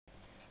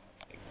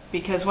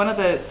because one of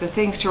the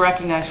things to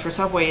recognize for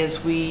Subway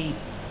is we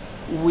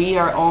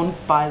are owned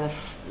by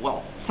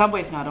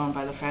Subway's not owned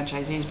by the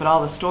franchisees, but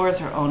all the stores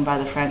are owned by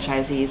the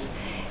franchisees,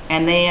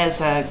 and they as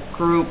a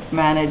group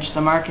manage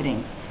the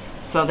marketing.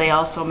 So they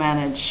also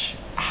manage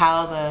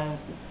how the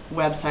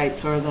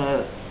websites or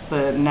the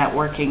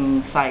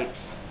networking sites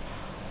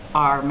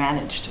are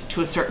managed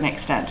to a certain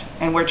extent.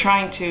 And we're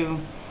trying to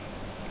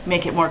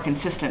make it more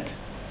consistent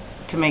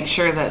to make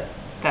sure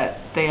that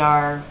they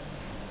are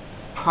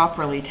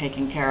properly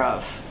taken care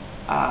of,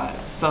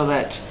 so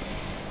that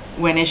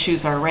when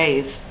issues are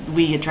raised,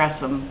 we address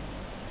them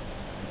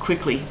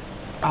quickly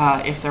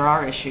if there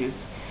are issues,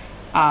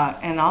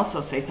 and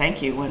also say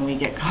thank you when we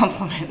get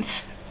compliments.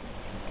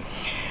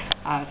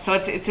 So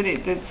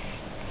it's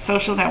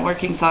social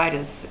networking side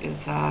is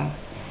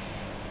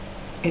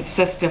it's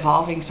just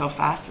evolving so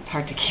fast, it's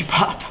hard to keep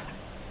up.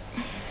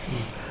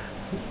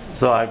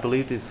 So I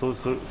believe this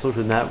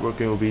social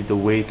networking will be the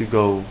way to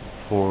go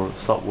for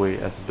Subway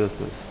as a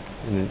business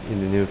in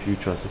the near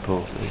future, I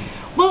suppose.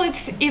 Well,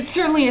 it's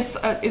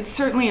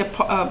certainly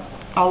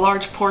a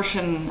large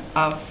portion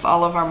of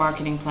all of our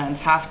marketing plans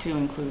have to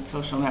include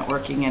social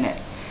networking in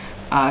it,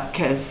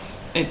 because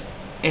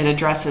it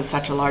addresses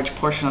such a large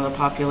portion of the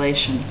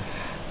population.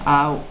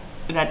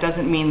 That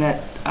doesn't mean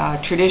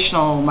that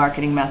traditional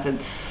marketing methods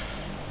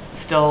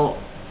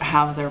still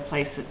have their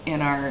place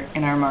in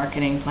our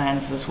marketing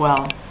plans as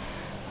well.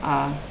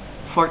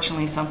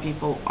 Fortunately, some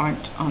people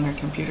aren't on their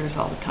computers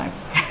all the time.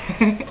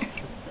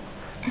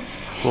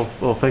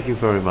 Well, thank you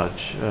very much,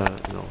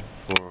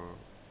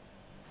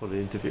 for the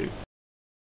interview.